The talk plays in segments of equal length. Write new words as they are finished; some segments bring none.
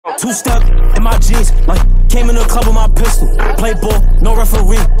Two-step in my jeans, like came in the club with my pistol. Play ball, no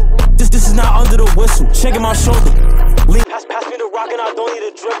referee. This is not under the whistle. Shaking my shoulder. Lean, pass me the rock and I don't need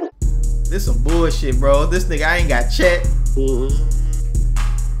a dribble. This some bullshit, bro. This nigga, I ain't got chat.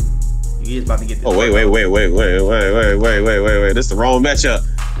 He is about to get this. Oh, wait. This the wrong matchup.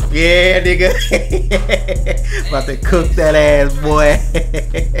 Yeah, nigga. About to cook that ass, boy.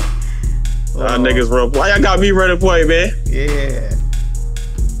 Nah, niggas run. Why y'all got me running point, man? Yeah.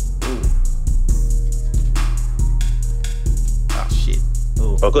 Ooh. Oh, shit.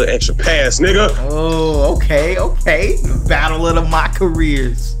 Ooh. Oh, good extra pass, nigga. Oh, okay. Battle of the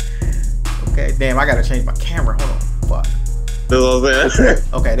MyCareers. Okay, damn, I gotta change my camera. Hold on. Fuck. You know what I'm saying?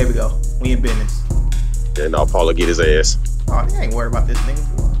 Okay, there we go. We in business. Yeah, now Paula get his ass. Oh, they ain't worried about this nigga.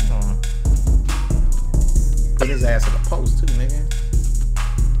 Hold on. Put his ass in the post too, nigga.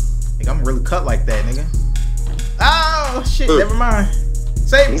 Nigga, I'm really cut like that, nigga. Oh shit, never mind.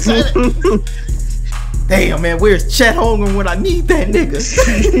 Save it. Damn, man, where's Chet Holmgren when I need that nigga?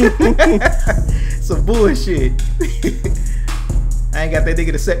 Some bullshit. I ain't got that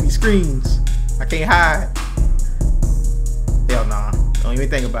nigga to set me screens. I can't hide. Hell nah. Don't even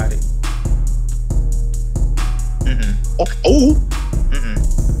think about it. Okay. Oh.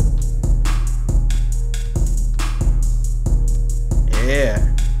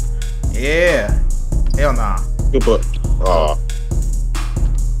 Yeah. Hell nah. Good butt. Oh.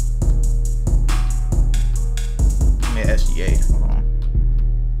 Give me an SGA. Hold on.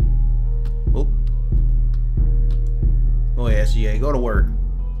 Oop. Go ahead, SGA. Go to work.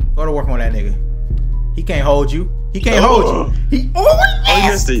 Go to work on that nigga. He can't hold you. He can't hold you. He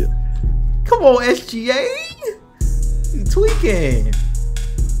missed it. Come on, SGA. He tweaking.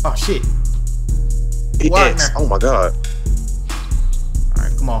 Oh shit. Oh my god.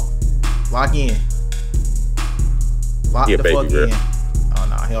 Alright, come on. Lock in. Lock the fuck in. Oh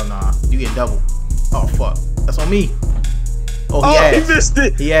nah, hell nah. You get double. Oh fuck. That's on me. Oh, he missed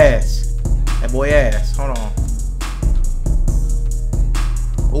it. He ass. That boy ass. Hold on.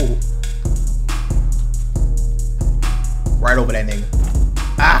 Ooh. Right over that nigga.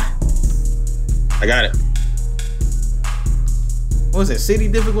 Ah. I got it. What was it? City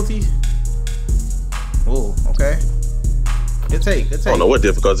difficulty? Oh, okay. Good take. Good take. I don't know what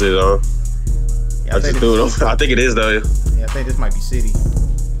difficulty it is on. Yeah, I just do it. I think it is though. Yeah, I think this might be city.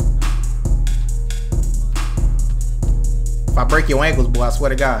 If I break your ankles, boy, I swear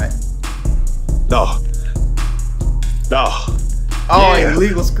to God. No. Oh, yeah.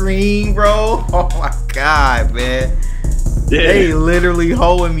 Illegal screen, bro. Oh my God, man. Yeah. They literally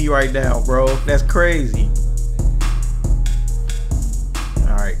holding me right now, bro. That's crazy.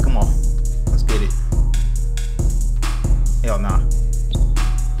 All right, come on. Let's get it. Hell nah.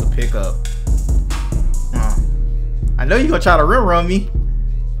 The pickup. I know you gonna try to run me.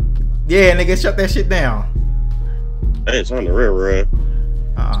 Yeah, nigga, shut that shit down. I ain't trying to run.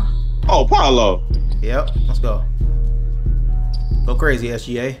 Oh, Paulo. Yep, let's go. Go crazy,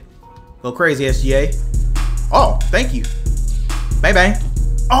 SGA. Go crazy, SGA. Oh, thank you. Bang bang.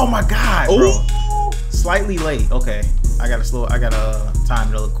 Oh my God, bro. Ooh. Slightly late. Okay, I gotta time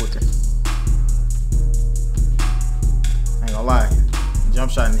it a little quicker. I ain't gonna lie.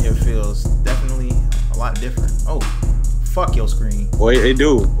 Jump shot in here feels definitely a lot different. Oh, fuck your screen. Well, it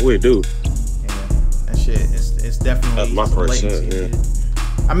do. Yeah, that shit. It's definitely. That's my first shot. Yeah.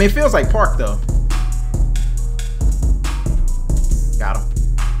 I mean, it feels like Park though. Got him.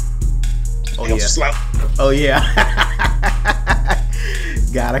 Oh yeah. Slap. Oh yeah.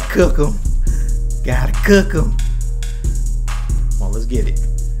 Gotta cook him. Gotta cook him. Come on, let's get it.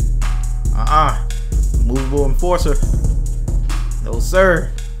 Movable enforcer. No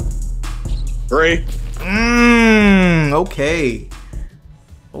sir. 3. Okay.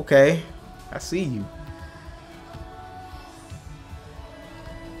 Okay. I see you.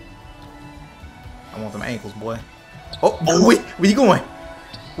 I want them ankles, boy. Oh, wait, where you going?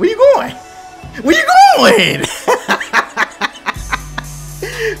 Where you going? Where you going?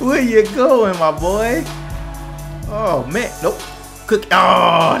 Where you going, my boy? Oh man, nope. Cook.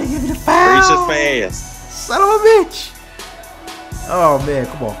 Oh, they give me the foul. Reach as fast. Son of a bitch. Oh man,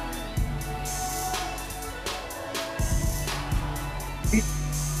 come on.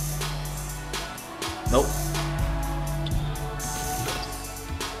 Nope.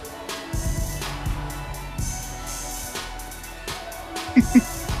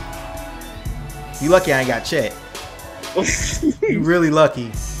 You lucky I ain't got Chet. You really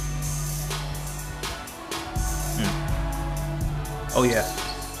lucky. Oh yeah.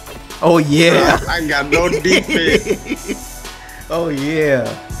 Oh yeah. I ain't got no defense. Oh yeah.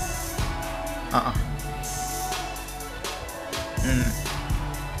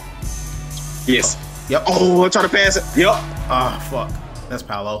 Yes. Yep. Oh, I'm trying to pass it. Yep. Ah, fuck. That's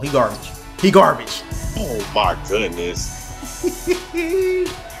Paolo. He garbage. He garbage. Oh my goodness.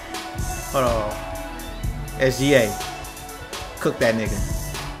 Hold on. SGA. Cook that nigga.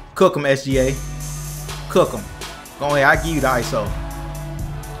 Cook him, SGA. Cook him. Go ahead. I give you the ISO.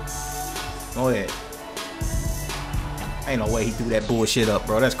 Go ahead. Ain't no way he threw that bullshit up,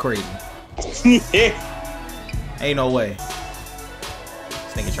 bro. That's crazy. Ain't no way.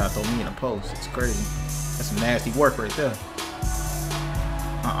 This nigga tried to throw me in a post. It's crazy. That's some nasty work right there.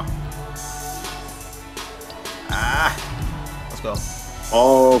 Ah. Let's go.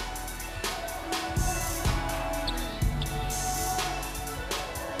 Oh.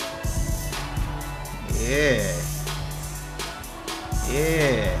 Yeah.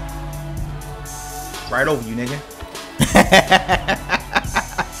 Yeah. Right over you, nigga.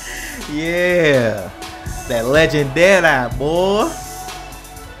 Yeah. That legend Deadeye, boy.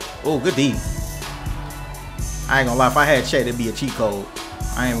 Oh, good D. I ain't gonna lie. If I had checked, it'd be a cheat code.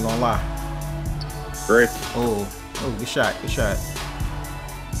 I ain't even gonna lie. Great. Oh, good shot. Good shot.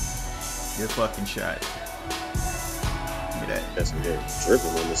 Good fucking shot. Give me that. That's some good dribble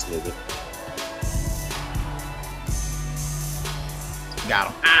on this nigga.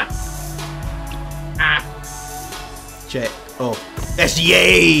 Got him. Check. Oh,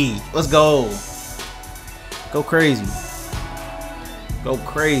 SGA. Let's go. Go crazy. Go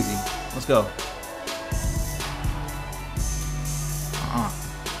crazy. Let's go. Oh,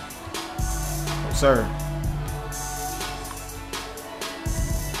 sir.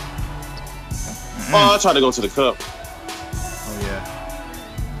 Oh, I tried to go to the cup. Oh, yeah.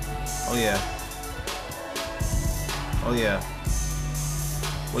 Oh, yeah. Oh, yeah.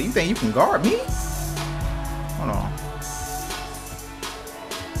 Well, you think you can guard me? Hold on.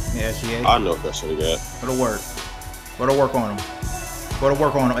 Yeah, SGA. I know what that should have got. Go to work. Go to work on him. Go to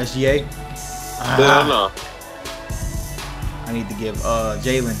work on him, SGA. No. I need to give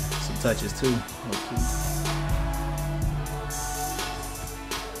Jalen some touches too. Okay.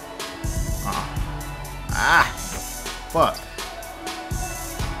 Fuck.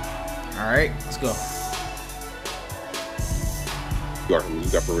 All right, let's go. You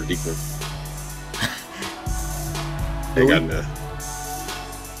got for ridiculous. They got enough.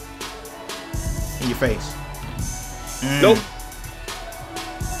 In your face. Nope.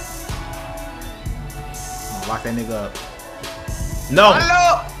 Lock that nigga up. No.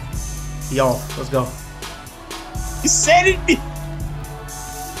 Hello. Yo, let's go. You said it.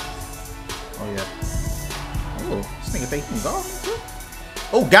 Oh yeah. Oh, this nigga think he can guard me too.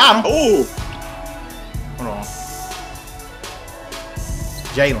 Oh, got him. Oh. Hold on.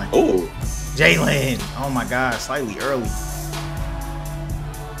 Jalen. Oh. Jalen. Oh my God, slightly early.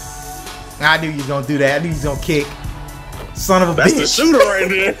 I knew you was gonna do that. I knew you was gonna kick. Son of a bitch. That's the shooter right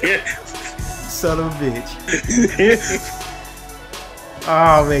there. Son of a bitch.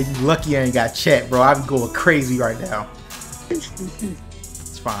 Oh man, you lucky I ain't got chat, bro. I'm going crazy right now.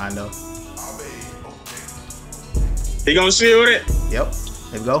 It's fine though. He gonna shield it? Yep.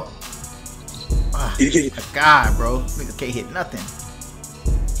 There we go. Ah, God, bro. Nigga can't hit nothing.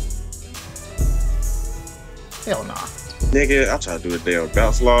 Hell nah. Nigga, I try to do a damn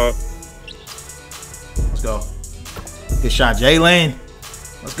bounce log. Let's go. Good shot, Jalen.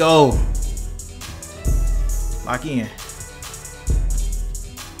 Let's go. Lock in.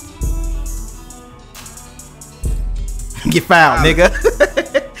 Get fouled, nigga.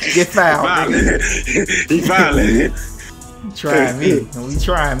 Get fouled, nigga. He finally. Trying me. Don't be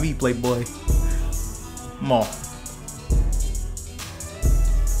trying me, playboy. Come on.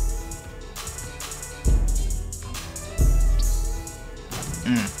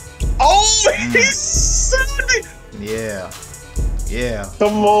 Oh, he's Sunday. Yeah. Yeah.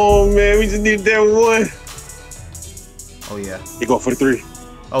 Come on, man. We just need that one. Oh, yeah. He go for the three.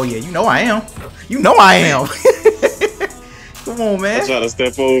 Oh, yeah. You know I am. You know I am. Come on, man. I'm trying to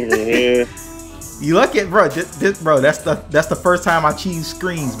step over, man. You look at, bro. Bro, that's the first time I cheese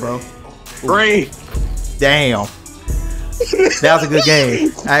screens, bro. Great. Damn. That was a good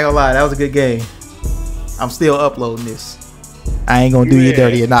game. I ain't gonna lie. That was a good game. I'm still uploading this. I ain't gonna do you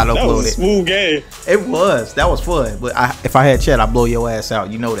dirty and not upload it. That was a smooth game. It was. That was fun. But if I had chat, I'd blow your ass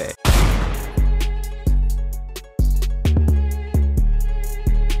out. You know that.